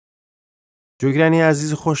جۆگرانی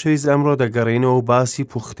عزیز و خۆشەویست، ئەمڕۆ دەگەڕێنەوە و باسی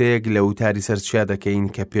پوختەیەک لە وتاری سەرچیا دەکەین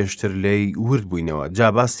کە پێشتر لێی ورد بووینەوە.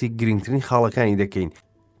 جا باسی گرنگترین خاڵەکانی دەکەین.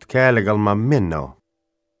 تکایە لەگەڵمان بمێننەوە.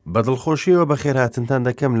 بە دڵخۆشیەوە بەخێر هاتنتان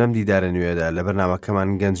دەکەم لەم دیدارە نوێدا لە بەرنامەکەمان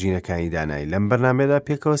گەنجینەکانی دانایی. لەم بەرنامەدا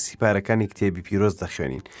پێکەوە سیپارەکانی کتێبی پیرۆز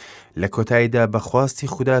دەخوێنین. لە کۆتاییدا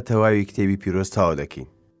بەخواستی خودا تەواوی کتێبی پیرۆز تاوا دەکەین.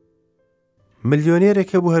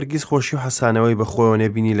 ملیۆنێرێکە بوو هەرگیز خۆشی و حەسانەوەی بەخۆیەوە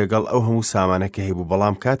نەبینی لەگەڵ ئەو هەموو سامانەکە هەیبوو،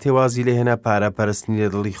 بەڵام کاتێ وازی لێهێنا پارە پەرستنی لە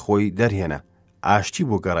دڵی خۆی دەرهێنا. ئاشتی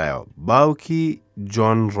بۆ گەڕایەوە. باوکی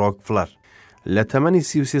جۆن ڕۆکفلەر لە تەمەنی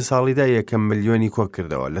 33 ساڵیدا 1 ملیۆنی کۆ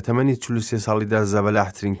کردەوە. لە تەمەنی 43 ساڵیدا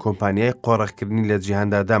زەبەلاحترین کۆمپانیای قۆڕەخکردنی لە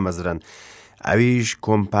جیهاندا دامەزران، ئەویش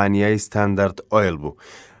کۆمپانیای ستاندارد ئۆیل بوو.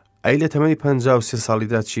 ئەی لە تەمەنی 53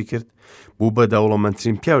 ساڵیدا چی کرد؟ بوو بە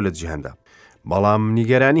دەوڵەمەندترین پیاو لە جیهاندا. بەڵام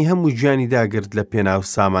نیگەرانی هەموو گیانی داگرت لە پێناو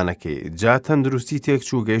سامانەکەی. جا تەندروستی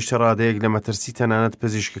تێکچوو گەیشتە ڕادەیەک لە مەترسی تەنانەت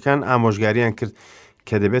پزیشکەکان ئامۆژگاریان کرد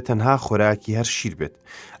کە دەبێت تەنها خۆراکی هەر شیر بێت.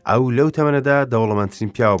 ئەو لەو تەمەنەدا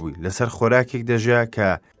دەوڵەمەندترین پیاو بووی، لەسەر خۆراکێک دەژیا کە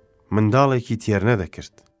منداڵێکی تێر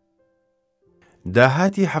نەدەکرد.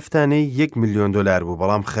 داهاتی هەفتانەی 1 ملیۆن دلار بوو،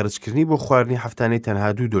 بەڵام خەرجکردنی بۆ خواردنی هەفتانەی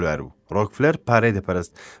تەنها 2 دلار بوو. ڕۆکفلەر پارەی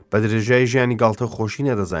دەپەرست، بە درێژایی ژیانی گاڵتە و خۆشی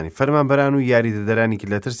نەدەزانی. فەرمانبەران و یاریدەدەرانی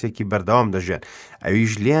لە ترسێکی بەردەوام دەژیان،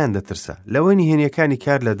 ئەویش لیان دەترسە لەوەی نهێنیەکانی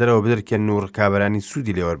کار لە دەرەوە بدرکێن و ڕکابەرانی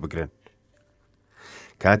سوودی لێوەربگرن.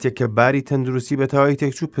 کاتێک کە باری تەندروستی بە تەواوی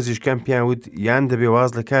تێکچوو، پزیشکان پیان وت یان دەبێ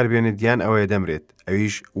واز لە کار بێنێت یان ئەوەیە دەمرێت.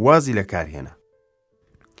 ئەویش وازی لە کار هێنا.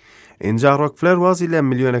 ئینجا ڕۆکفلەر وازی لە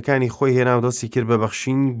ملیۆنەکانی خۆی هێنا و دەستی کرد بە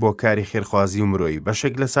بەخشین بۆ کاری خێرخوازی و مرۆیی.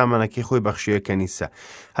 بەشێک لە سامانەکەی خۆی بەخشیە کەنیسە.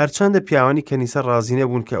 هەرچەندە پیاوانی کەنیسە ڕازی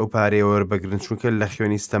نەبوون کە ئەو پارەیە وەربگرن، چونکە لە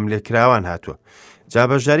خوێنی ستەملێکراوان هاتووە. جا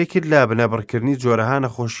بەشداری کرد لە بنەبڕکردنی جۆرەها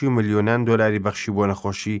نەخۆشی و ملیۆنان دۆلاری بەخشی بۆ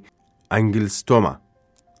نەخۆشی ئەنگلستۆما.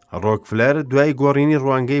 ڕۆکفلەر دوای گۆڕینی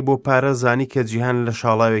ڕوانگەی بۆ پارە زانی کە جیهان لە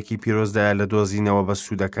شاڵاوێکی پیرۆزدایە لە دۆزینەوە بە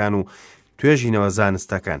سوودەکان و توێژینەوە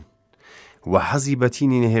زانستەکان، و حەزی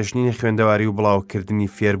بەتینی نەهێشتنی خوێندەواری و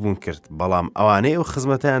بڵاوکردنی فێربوون کرد. بەڵام ئەوانەی ئەو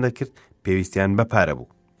خزمەتیان دەکرد پێویستیان بە پارە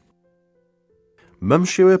بوو. بەم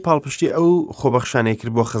شێوەیە پاڵپشتی ئەو خۆبەخشانەی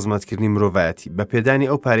کرد بۆ خزمەتکردنی مرۆڤایەتی بە پێدانی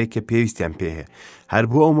ئەو پارەی کە پێویستیان پێهەیە. هەر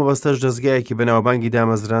بۆ ئەو مەبەستەش دەستگایەکی بەناوبانگی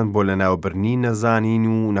دامەزران بۆ لەناوبردنی نەزانین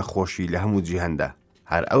و نەخۆشی لە هەموو جیهاندا.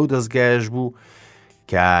 هەر ئەو دەستگایەش بوو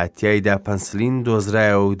کە تیایدا پەنسلین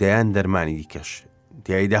دۆزرایەوە و دەیان دەرمانی دیکەش.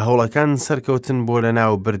 تیایدا هەوڵەکان سەرکەوتن بۆ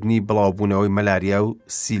لەناوبردنی بڵاوبوونەوەی مەلاریا و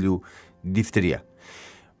سیل و دیفتریا.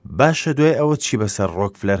 باشە دوای ئەوە چی بەسەر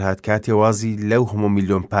ڕۆکفلەر هات کاتێ وازی لەو هەموو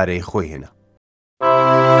ملیۆن پارەی خۆی هێنا؟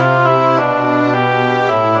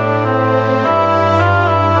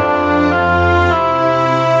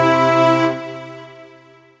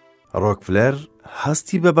 ڕۆکفلەر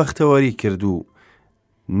هەستی بە بەختەوەری کرد و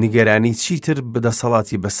نیگەرانی چیتر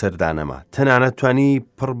بەدەسەڵاتی بەسەردانەما. تەنانەت توانی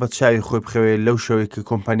پڕ بە چاوی خۆی بخەوێ لەو شەوەی کە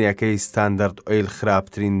کۆمپانیاکەی ستاندارد ئۆیل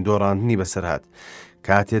خراپترین دۆڕاندنی بەسەر هات.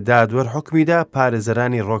 کاتێ دادوەر حکمیدا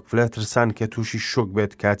پارێزەرانی ڕۆکفلەر ترسان کە تووشی شۆک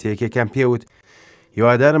بێت. کاتێکێکیان پێوت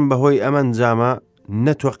هیوادارم بەهۆی ئەمە ئەنجامە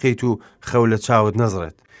نەتوەقیت و خەو لە چاوت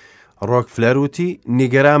نەزڕێت. ڕۆکفلەر وتی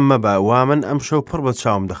نیگەران مەبە، وا من ئەم شەو پڕ بە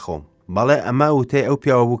چاوم دەخۆم. بەڵێ ئەمە وتەی ئەو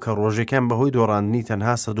پیاوە بوو کە ڕۆژێکیان بەهۆی دۆڕاندنی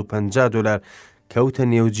تەنها 150 دلار کەوتە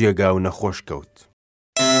نێو جێگا و نەخۆش کەوت.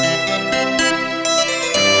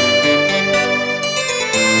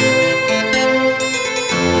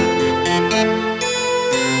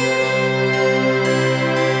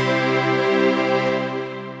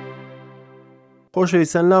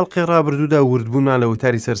 خۆشەویستان، لاڵقی ڕابردوودا وردبوومان لە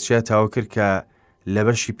وتاری سەرچیا تاوا کرد کە لە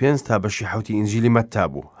بەشی 5 تا بەشی 7 ئینجیلی مەتتا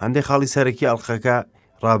بوو. هەندێک خاڵی سەرەکی ئەڵقەکە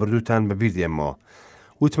ڕابردووتان بەبیر دێمەوە.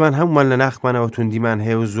 وتمان هەمومان لە ناخمانەوە توندیمان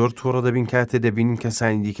هەیە و زۆر تووڕە دەبین کاتێ دەبینین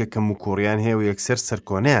کەسانی دیکە کەم و کوڕیان هەیە و یەکسەر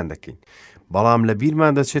سەرکۆنەیان دەکەین. بەڵام لە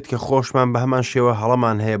بیرمان دەچێت کە خۆشمان بە هەمان شێوە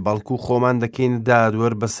هەڵەمان هەیە، بەڵکو خۆمان دەکەین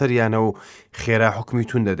دادوەر بەسەریانە و خێرا حکمی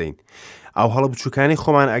تون دەدەین. ئەو هەڵە بچووکانی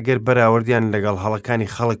خۆمان ئەگەر بەراوردیان لەگەڵ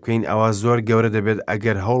هەڵەکانی خەڵک بکەین ئەوە زۆر گەورە دەبێت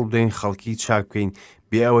ئەگەر هەوڵ بدەین خەڵکی چاک بکەین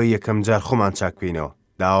بێ ئەوەی یەکەم جار خۆمان چاک بکەینەوە.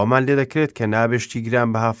 داوامان لێ دەکرێت کە نابێشتی گران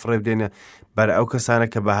بەها فڕێ بدەینە بەر ئەو کەسانە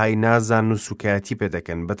کە بەهای نازان و سوکایەتی پێ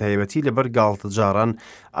دەکەن، بە تایبەتی لەبەر گاڵتەجاران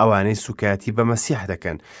ئەوانەی سوکایەتی بە مەسیح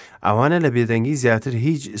دەکەن. ئەوانە لە بێدەنگی زیاتر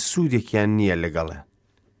هیچ سوودێکیان نییە لەگەڵە.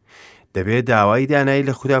 دەبێت داوای دانایی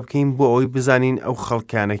لە خوددا بکەین بۆ ئەوەی بزانین ئەو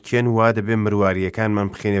خەڵکانە کێن، وا دەبێت مرواریەکانمان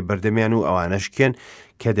بخێنێ بەردەمیان و ئەوانەش کێن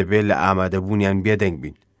کە دەبێت لە ئامادەبوونیان بێدەنگ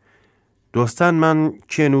بین. دۆستانمان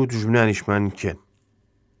کێن و دوژمنانیشمان کێن.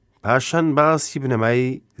 پاشان باسی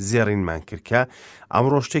بنەمای زێڕینمان کرد کە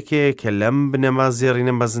ئەمڕۆ شتێکەیە کە لەم بنەما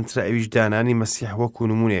زێڕینە مەزنترە، ئەویش دانانی مەسیح وەکو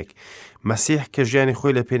نمونێک. مەسیح کە ژیانی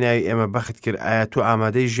خۆی لە پێناوی ئێمە بەخت کرد، ئایا تۆ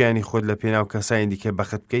ئامادەی ژیانی خۆت لە پێناو کەسانی دیکە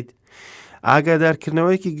بەخت بکەیت؟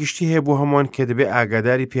 ئاگادارکردنەوەیەکی گشتی هەیە بۆ هەمووان کە دەبێت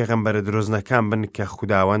ئاگاداری پێغەمبەرە درۆزنەکان بن کە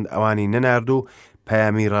خوداوەند ئەوانی نەنارد و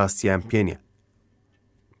پەیامی ڕاستیان پێ نییە.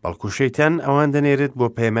 بەڵکو شەیتان ئەوان دەنێرێت بۆ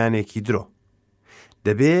پەیمانێکی درۆ.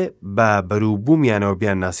 دەبێ بە بەرووبوومیانەوە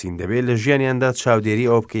بیان ناسین، دەبێت لە ژیانیاندا چاودێری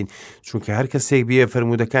ئەو بکەین، چونکە هەر کەسێک بێ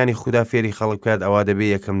فەرمودەکانی خوددا فێری خەڵک بکات، ئەوا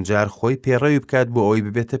دەبێت یەکەم جار خۆی پێڕەوی بکات بۆ ئەوەی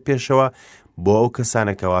ببێتە پێشەوە بۆ ئەو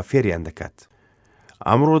کەسانەکەوا فێریان دەکات.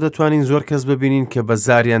 ئەمڕۆ دەتوانین زۆر کەس ببینین کە بە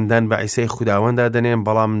زاریاندان بە عیسای خوداوەندا دەنێن،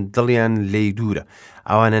 بەڵام دڵیان لێی دوورە.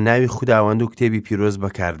 ئەوانە ناوی خوداوەند و کتێبی پیرۆز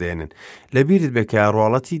بەکاردێنن. لەبیرت بێ کە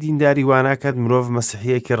ڕۆڵەتی دینداری واناکات مرۆڤ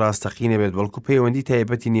مەسیحیەکی ڕاستەقینە بێت، بەڵکو پەیوەندی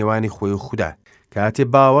تایبەتی نێوانی خۆی و خوددا. کاتێ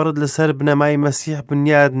باوەڕت لەسەر بنەمای مەسیح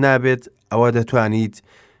بنیاد نابێت، ئەوە دەتوانیت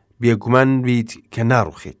بێگومان بیت کە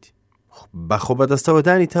ناڕوخیت. بەخۆ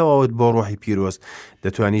بەدەستەوەدانی تەواوت بۆ ڕۆحی پیرۆز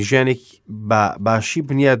دەتوانی ژیانێک باشی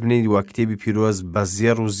بنیاد بنیت وە کتێبی پیرۆز بە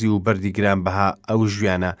زێڕ و زی و بەردی گرانبەها ئەو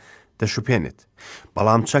ژیانە دەشوپێنێت.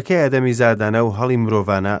 بەڵام چەکەی ئەدەمی زادانە و هەڵی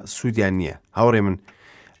مرۆڤانە سوودیان نییە. هاوڕێ من،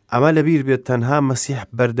 ئەمە لەبیر بێت تەنها مەسیح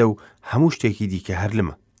بەردە و هەموو شتێکی دیکە هەر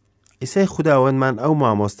لمە. عیسای خوداوەندمان ئەو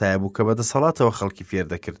مامۆستایە بوو کە بەدەسەڵاتەوە خەڵکی فێر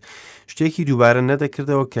دەکرد، شتێکی دووبارە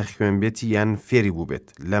نەدەکردەوە کە خوێنبێتی یان فێری بوو بێت.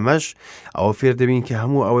 لەمەش ئەوە فێر دەبین کە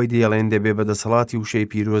هەموو ئەوەی دەیڵێن دەبێ بەدەسەڵاتی وشەی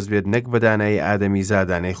پیرۆز بێت، نەک بەدانایی ئادەمی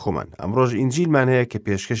زادانەی خۆمان. ئەمڕۆژ ئینجیلمان هەیە کە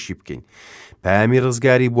پێشکەشی بکەین، پەیامی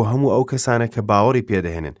ڕزگاری بۆ هەموو ئەو کەسانە کە باوەڕی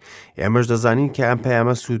پێدەهێنن. ئێمەش دەزانین کە ئەم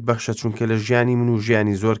پەیامە سوود بەخشە، چونکە لە ژیانی من و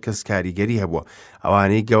ژیانی زۆر کەس کاریگەری هەبووە،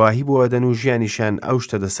 ئەوانەی گەواهی بۆ ئەدەن و ژیانیشان ئەو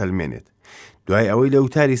شتە دەسەلمێنێت. دوای ئەوەی لە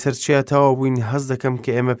وتاری سەرچیاتەوە بووین، هەست دەکەم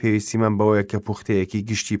کە ئێمە پێویستیمان بەوەیە کە پوختەیەکی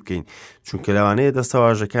گشتی بکەین، چونکە لەوانەیە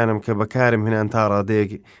دەستەواژەکانم کە بەکارم هێنان تا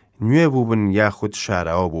ڕادەیەک نوێ بوو بن یاخود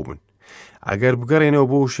شاراوە بوو بن. ئەگەر بگەڕێنەوە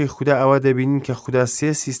بۆ وشەی خوددا، ئەوە دەبینین کە خوددا سێ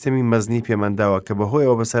سیستەمی مەزنی پێمەنداوە کە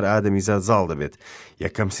بەهۆیەوە بەسەر ئادەمیزاد زاڵ دەبێت.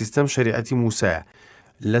 یەکەم سیستەم شریعەتی موسایە.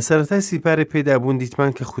 لە سەرەتای سیپارە پێدابوون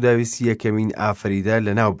دیتمان کە خوداویستی یەکەمین ئافریدا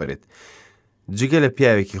لە ناو بەرێت، جگە لە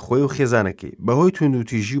پیاوێکی خۆی و خێزانەکەی، بەهۆی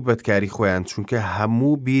توندوتیژی و بەدکاری خۆیان، چونکە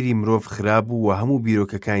هەموو بیری مرۆڤ خراب بوو و هەموو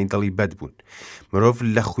بیرۆکەکانی دڵی بەد بوون. مرۆڤ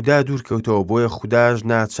لە خوددا دوور کەوتەوە، بۆیە خودداش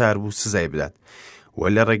ناچار بوو سزای بدات. و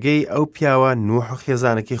لە ڕێگەی ئەو پیاوە نوح و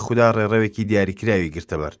خێزانەکەی خوددا ڕێڕەوێکی دیاریکراوی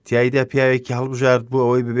گرتەبەر. تیایدا پیاوێکی هەڵبژارد بوو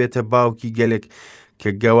ئەوەی ببێتە باوکی گەلێک کە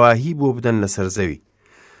گەواهی بۆ بدەن لەسەر زەوی.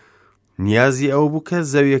 نیازی ئەو بوو کە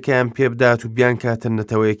زەویەکەیان پێ بدات و بیان کاتن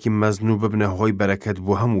نەتەوەیەکی مەزن و ببنە هۆی بەرەکەت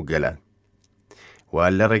بۆ هەموو گەلان. و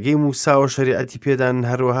لە ڕێگەی موسا و شریعەتی پێدان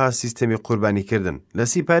هەروەها سیستەمی قوربانیکردن. لە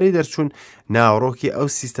سیپارەی دەرچوون ناوڕۆکی ئەو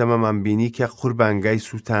سیستەمەمان بینی کە قوربانگای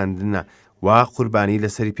سووتاندنە و قوربانی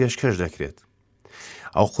لەسەری پێشکەش دەکرێت.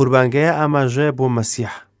 ئەو قوربانگایە ئاماژەیە بۆ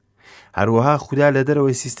مەسیح. هەروەها خوددا لە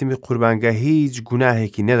دەرەوەی سیستەمی قوربانگا هیچ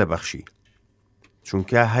گوناهێکی نەدەبەخشی،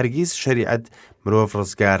 چونکە هەرگیز شریعەت مرۆڤ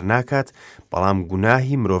ڕزگار ناکات، بەڵام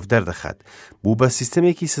گوناهی مرۆڤ دەردەخات. بوو بە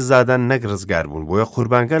سیستەمێکی سزادان نەک ڕزگار بوون، بۆیە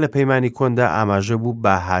قوربانگا لە پەیمانی کۆندا ئاماژە بوو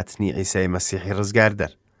بە هاتنی عیسای مەسیحی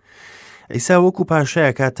ڕزگاردەر. عیسا وەکو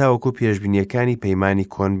پاشایە کات تاوەکو پێشبینیەکانی پەیمانی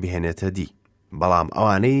کۆن بهێنێتە دی، بەڵام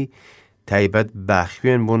ئەوانەی تایبەت بە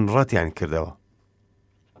خوێن بوون ڕەتیان کردەوە.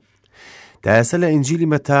 دایەسە لە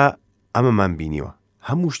ئینجیلی مەتا ئەمەمان بینیوە.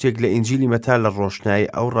 هەموو شتێک لە ئینجیلی مەتا لە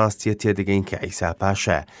ڕۆشنایی ئەو ڕاستیە تێدەگەین کە عیسا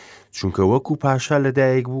پاشایە، چونکە وەکو پاشا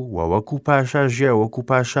لەدایک بوو و وەکو پاشا ژیا، وەکو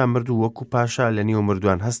پاشا مرد و وەکو پاشا لە نێو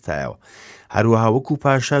مردووان هەستایەوە. هەروەها وەکو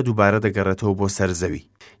پاشا دووبارە دەگەڕێتەوە بۆ سەر زەوی.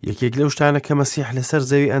 یەکێک لەو شتانە کە مەسیح لەسەر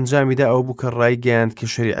زەوی ئەنجامیدا ئەو بوو کە ڕایگەیاند کە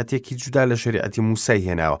شریعەتێکی جودا لە شریعەتی موسای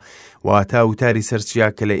هێناوە، واتە وتاری سەرچیا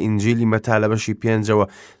کە لە ئینجیلی مەتا لە بەشی 5ەوە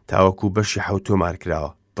تاوەکو بەشی 7 تۆمار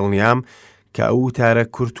کراوە. دڵنیام کە ئەو وتارە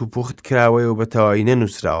کورت و پوخت کراوەیە و بە تەواوی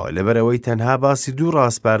نەنووسراوە، لەبەرەوەی تەنها باسی دوو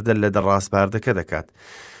ڕاستپاردە لە دەڕاستپاردەکە دەکات.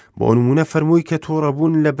 بۆ نمونە فەرمووی کە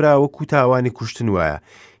تۆڕەبوون لە براوەکو تاوانی کوشتن وایە،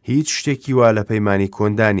 هیچ شتێکی وا لە پەیمانی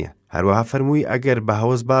کۆندانیە. هەروەها فەرمووی ئەگەر بە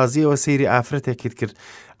هەوەس بازیەوە سەیری ئافرەتێکت کرد،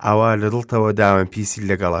 ئاوا لە دڵتەوە داوام پیسی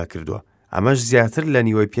لەگەڵا کردووە. ئەمەش زیاتر لە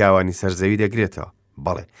نیوەی پیاوانی سەرزەوی دەگرێتەوە.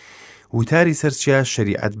 بەڵێ، وتاری سەرچیا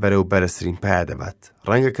شریعەت بەرەو بەرزترین پایە دەبات.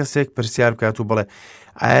 ڕەنگە کەسێک پرسیار بکات و بڵێ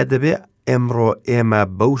ئایا دەبێت ئێمڕۆ ئێمە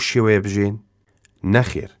بەو شێوەیە بژین؟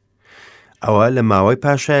 نەخێر. ئەوە لە ماوەی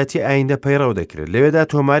پاشایەتی ئایندە پەیڕەو دەکرێت. لەوێدا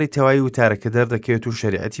تۆماری تەواوی وتارەکە دەردەکەوێت و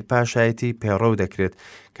شریعەتی پاشایەتی پەیڕەو دەکرێت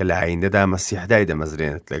کە لە ئایندەدا مەسیحدای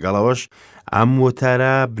دەمەزرێنێت. لەگەڵەوەش ئەم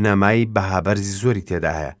وتارە بنەمای بەهابەرزی زۆری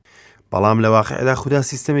تێدا هەیە. بەڵام لە واقعدا خوددا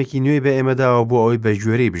سیستەمێکی نوێی بە ئێمەداوە بۆ ئەوەی بە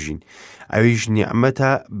گوێرەی بژین. ئەویش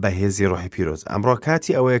نیعمەتە بەهێزی ڕۆحی پیرۆز. ئەمڕۆ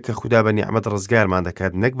کاتی ئەوەیە کە خوددا بە نیعمەت ڕزگارمان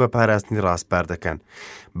دەکات، نەک بە پاراستنی ڕاستپاردەکان.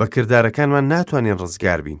 بە کردارەکانمان ناتوانین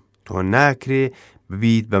ڕزگار بین. تۆ ناکرێ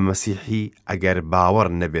ببیت بە مەسیحی ئەگەر باوەڕ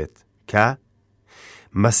نەبێت کە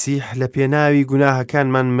مەسیح لە پێناوی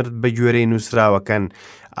گوناهەکانمان مرد بە گوێرەی نووسراوەکان،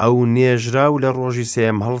 ئەو نێژرا و لە ڕۆژی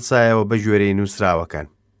سێم هەڵسایەوە بە گوێرەی نووسراوەکان.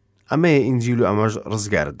 ئەمەیە ئینجیل و ئەمەش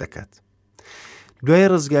ڕزگارت دەکات. دوای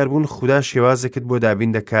ڕزگاربوون خوددا شێوازێکت بۆ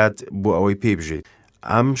دابین دەکات بۆ ئەوەی پێی بژێت.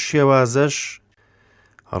 ئەم شێوازەش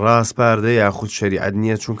ڕاستپاردە یاخود شەریعەت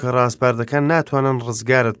نییە، چونکە ڕاستپاردەکان ناتوانن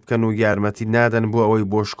ڕزگارت بکەن و یارمەتی نادەن بۆ ئەوەی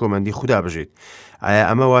بۆ شکۆمەندی خوددا بژیت. ئایا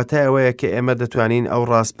ئەمە واتای ئەوەیە کە ئێمە دەتوانین ئەو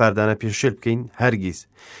ڕاستپاردانە پێشێل بکەین؟ هەرگیز.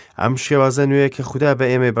 ئەم شێوازە نوێیە کە خوددا بە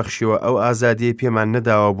ئێمە بەخشیوە ئەو ئازادیە پێمان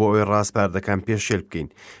نەداوە بۆ ئەوەی ڕاستپاردەکان پێشێل بکەین،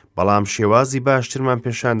 بەڵام شێوازی باشترمان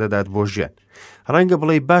پێشان دەدات بۆ ژیان. ڕەنگە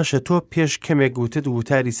بڵێ باشە تۆ پێش کەمێک گوتت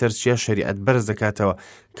وتاری سەرچیە شەریعەت بەرز دەکاتەوە،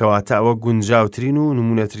 کەواتە ئەوە گونجاوترین و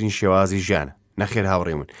نمونەترین شێوازی ژیانە. نەخێر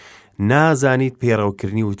هاوڕێمون، نازانیت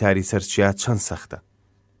پێڕەوکردنی وتاری سەرچیە چەند سەختە.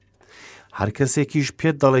 هەر کەسێکیش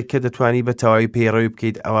پێت دەڵێت کە دەتوانی بە تەواوی پەیڕەوی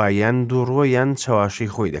بکەیت، ئەوە یان دووڕۆ یان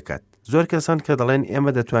چاواشەی خۆی دەکات. زۆر کەسان کە دەڵێن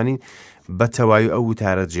ئێمە دەتوانین بە تەواوی ئەو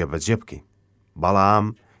وتارە جێبەجێ بکەین، بەڵام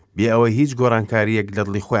بێ ئەوەی هیچ گۆڕانکاریەک لە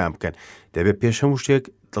دڵی خۆیان بکەن، دەبێت پێش هەموو شتێک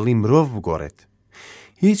دڵی مرۆڤ بگۆڕێت.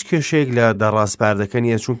 هیچ کێشەیەک لە دەڕاستپاردەکە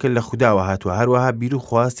نییە، چونکە لە خودداوە هاتووە، هەروەها بیر و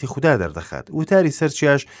خواستی خوددا دەردەخات. وتاری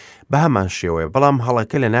سەرچیاش بە هەمان شێوەیە، بەڵام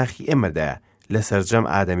هەڵەکە لە ناخی ئێمەدایە، لە سەرجەم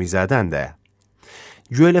ئادەمی زاداندایە.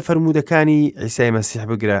 گوێ لە فەرموودەکانی عیسای مەسیح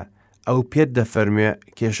بگرە، ئەو پێت دەفەرمێ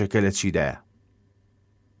کێشەکە لە چیدایە.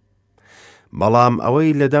 بەڵام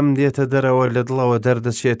ئەوەی لە دەم دێتە دەرەوە لە دڵەوە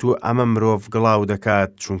دەردەچێت و ئەمە مرۆڤ گڵاو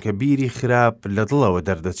دەکات، چونکە بیری خراپ لە دڵەوە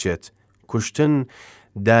دەردەچێت. کوشتن،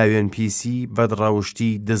 داوێن پیسی،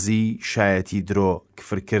 بەدڕەوشتی، دزی، شایەتی درۆ،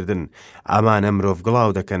 کفرکردن، ئەمانە مرۆڤ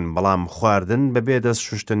گڵاو دەکەن، بەڵام خواردن بەبێ دەست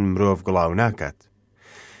شوشتن مرۆڤ گڵاو ناکات.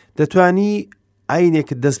 دەتوانی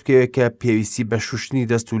ئاینێکت دەست بکەوێت کە پێویستی بە شوشتنی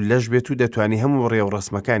دەست و لەش بێت و دەتوانی هەموو ڕێو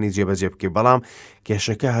ڕسمەکانی جێبەجێ بکەیت، بەڵام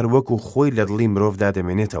کێشەکە هەروەکو خۆی لە دڵی مرۆڤدا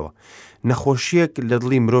دەمێنێتەوە. نەخۆشیەک لە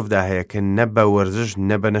دڵی مرۆڤدا هەیە کە نە بە وەرزش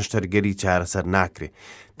نە بە نەشتەرگەری چارەسەر ناکرێت،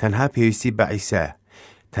 تەنها پێویستی بە عیسایە.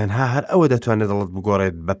 تەنها هەر ئەوە دەتوانێت دڵت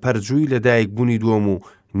بگۆڕێت بە پەرجووی لە دایک بوونی دووەم و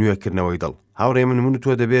نوێکردنەوەی دڵ. هاوڕێ من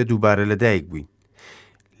تۆ دەبێت دووبارە لە دایک بووین،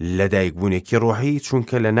 لە دایک بوونێکی ڕۆحی،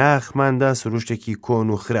 چونکە لە ناخماندا سروشتێکی کۆن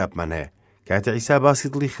و خراپمان هەیە. کاتە عیسا باسی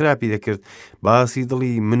دڵی خراپی دەکرد، باسی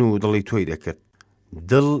دڵی من و دڵی تۆی دەکرد.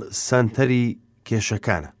 دڵ سەنتەری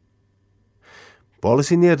کێشەکانە.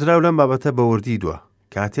 پۆلیسی نێردراو لەم بابەتە بەوردی دووە.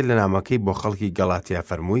 کاتێ لە نامەکەی بۆ خەڵکی گەڵاتیا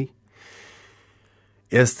فەرمووی: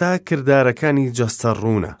 ئێستا کردارەکانی جەستە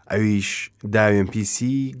ڕوونە، ئەویش داوێن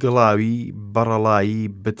پیسی، گڵاوی،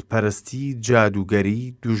 بەڕەڵایی، بتپەرستی، جادوگەری،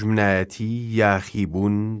 دوژمنایەتی،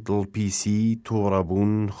 یاخیبوون، دڵپیسی،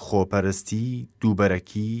 تۆڕەبوون، خۆپەرستی،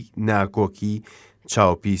 دووبەرەکی، ناکۆکی،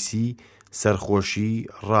 چاوپیسی، سەرخۆشی،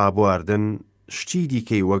 ڕابواردن، شتی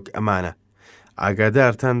دیکەی وەک ئەمانە.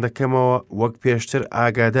 ئاگادارتان دەکەمەوە وەک پێشتر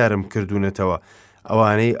ئاگادارم کردوونەتەوە،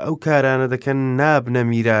 ئەوانەی ئەو کارانە دەکەن نابنە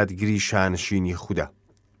میراتگری شانشینی خوددا.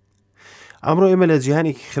 ئەمڕۆ ئێمە لە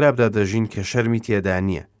جیهانێکی خراپدا دەژین کە شەرمی تێدا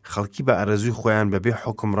نییە. خەڵکی بە ئەرەزوی خۆیان بەبێ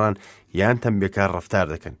حوکمڕان یان تەمبێکار ڕەفتار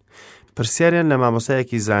دەکەن. پرسیاریان لە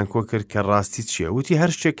مامۆسایەکی زانکۆ کرد کە ڕاستی چییە؟ وتی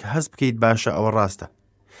هەر شتێک هەز بکەیت باشە، ئەوە ڕاستە.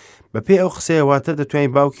 بەپێی ئەو قسەیە واتە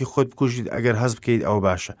دەتوانین باوکی خۆت بکوژیت ئەگەر هەز بکەیت، ئەوە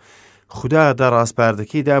باشە. خوددا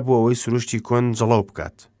دەڕاستپاردەکەیدا بوو ئەوەی سروشتی کۆن جڵەو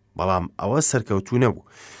بکات، بەڵام ئەوە سەرکەوتوو نەبوو،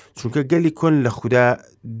 چونکە گەلی کۆن لە خوددا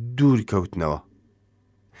دوور کەوتنەوە.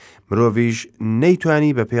 مرۆڤیش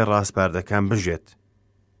نەیتوانی بە پێی ڕاستپاردەکان بژێت.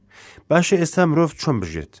 باشە ئێستا مرۆڤ چۆن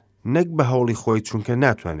بژێت؟ نەک بە هەوڵی خۆی، چونکە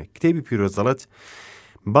ناتوانێت. کتێبی پیرۆز دەڵێت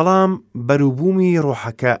بەڵام بەروبوومی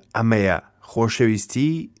ڕۆحەکە ئەمەیە: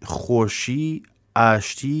 خۆشەویستی، خۆشی،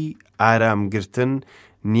 ئاشتی، ئارامگرتن،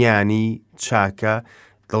 نیانی، چاکە،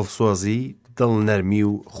 دڵسۆزی، دڵنەرمی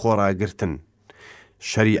و خۆڕاگرتن.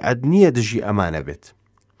 شەریعەت نییە دژی ئەمانە بێت.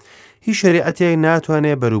 هیچ شەریعەتێک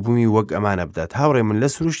ناتوانێت بەروبوومی وەک ئەمانە بدات. هاوڕێ من لە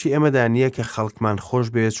سروشتی ئێمەدا نییە کە خەڵکمان خۆش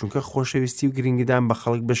بێت، چونکە خۆشەویستی و گرنگدان بە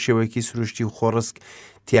خەڵک بە شێوەیەکی سروشتی و خۆڕسک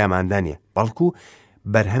تیاماندا نییە، بەڵکو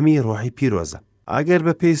بەرهەمی ڕۆحی پیرۆزە. ئەگەر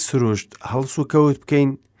بە پێی سروشت هەڵس و کەوت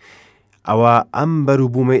بکەین، ئەوە ئەم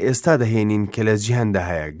بەروبوومەی ئێستا دەهێنین کە لە جیهاندا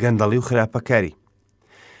هەیە، گەندەڵی و خراپەکاری.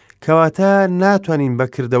 کەواتە ناتوانین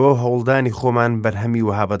بەکردەوە و هەوڵدانی خۆمان بەرهەمی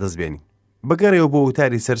وەها بەدەستبێنین. بگەڕێەوە بۆ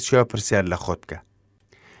وتاری سەرچیەوە پرسیار لە خۆت بکە: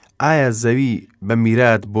 ئایا زەوی بە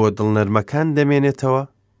میرات بۆ دڵنەرمەکان دەمێنێتەوە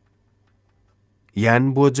یان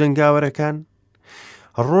بۆ جەنگاوەرەکان؟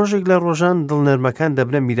 ڕۆژێک لە ڕۆژان دڵنەرمەکان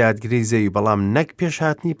دەبنە میراتگرەی زەوی، بەڵام نەک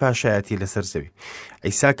پێشهاتنی پاشایەتی لەسەر زەوی.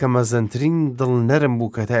 عیسا کە مەزنترین دڵنەرم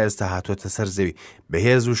بوو کە تا ئێستا هاتوۆتە سەر زەوی،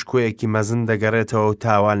 بەهێز و شکۆیەکی مەزن دەگەڕێتەوە و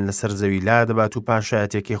تاوان لەسەر زەوی لا دەبات و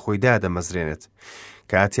پاشایەتێکی خۆی دادەمەزرێنێت.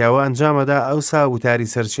 کاتیاوە ئەنجامەدا ئەوسا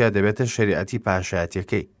وتاری سەرچیا دەبێتە شەریعەتی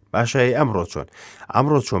پاشایەتەکەی. باشایی ئەمڕۆ چۆن؟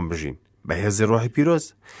 ئەمڕۆ چۆن بژین؟ بەهێزی ڕۆحی پیرۆز؟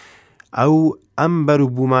 ئەم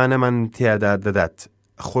بەروبوومانەمان تیادا دەدات.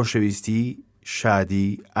 خۆشەویستی، شادی،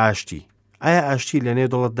 ئاشتی. ئایا ئاشتی لە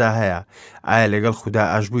نێو دڵتدا هەیە؟ ئایا لەگەڵ خوددا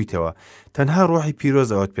ئاش بوویتەوە؟ تەنها ڕۆحی پیرۆز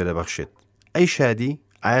ئەوەت پێدەبەخشێت. ئەی شادی،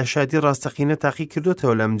 ئایا شادی ڕاستەقینە تاقی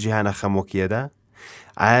کردوتەوە لەم جیهانە خەمۆکیەدا؟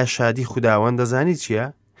 ئایا شادی خوداوەند دەزانی چییە؟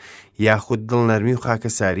 یاخود دڵنەرمی و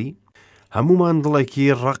خاکەساری؟ هەمومان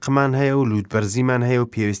دڵێکی ڕقمان هەیە و لوودبەرزیمان هەیە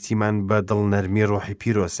و پێویستیمان بە دڵنەرمی ڕۆحی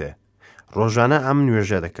پیرۆسێ. ڕۆژانە ئەم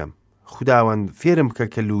نوێژە دەکەم. خوداوەند فێرم بکە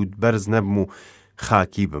کە لوودبەرز نەبم و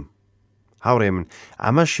خاکی بم. هاوڕێ من،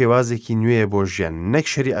 ئەمە شێوازێکی نوێیە بۆ ژیان، نەک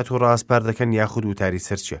شەریعەت و ڕاستپار دەکەن یاخود وتاری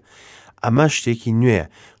سەرچیە. ئەمە شتێکی نوێیە.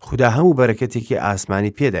 خوددا هەموو بەرەکەتێکی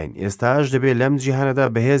ئاسمانی پێداین. ئێستاش دەبێت لەم جیهانەدا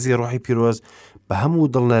بەهێزی ڕۆحی پیرۆز بە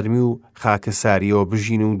هەموو دڵنەرمی و خاکەساریەوە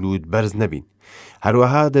بژین و لوودبەرز نەبین.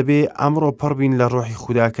 هەروەها دەبێ ئەمڕۆ پڕبین لە ڕۆحی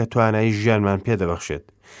خوددا کە توانایی ژیانمان پێدەبەخشێت.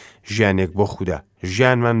 ژیانێک بۆ خوددا.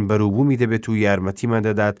 ژیانمان بەرووبوومی دەبێت و یارمەتیمان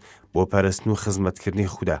دەدات بۆ پەرستن و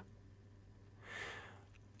خزمەتکردنی خوددا.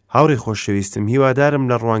 هاوڕێی خۆشەویستم، هیوادارم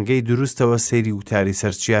لە ڕوانگەی دروستەوە سەیری وتاری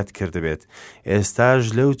سەرچیات کردبێت. ئێستاش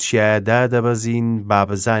لەو چیایەدا دەبەزین با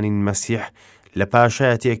بزانین مەسیح لە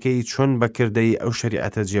پاشایەتیەکەی چۆن بەکردەی ئەو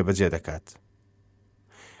شەریعەتە جێبەجێ دەکات.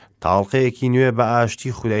 تاڵقەیەکی نوێ بە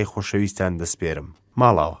ئاشتی خودای خۆشەویستان دەسپێرم.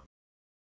 ماڵاوە.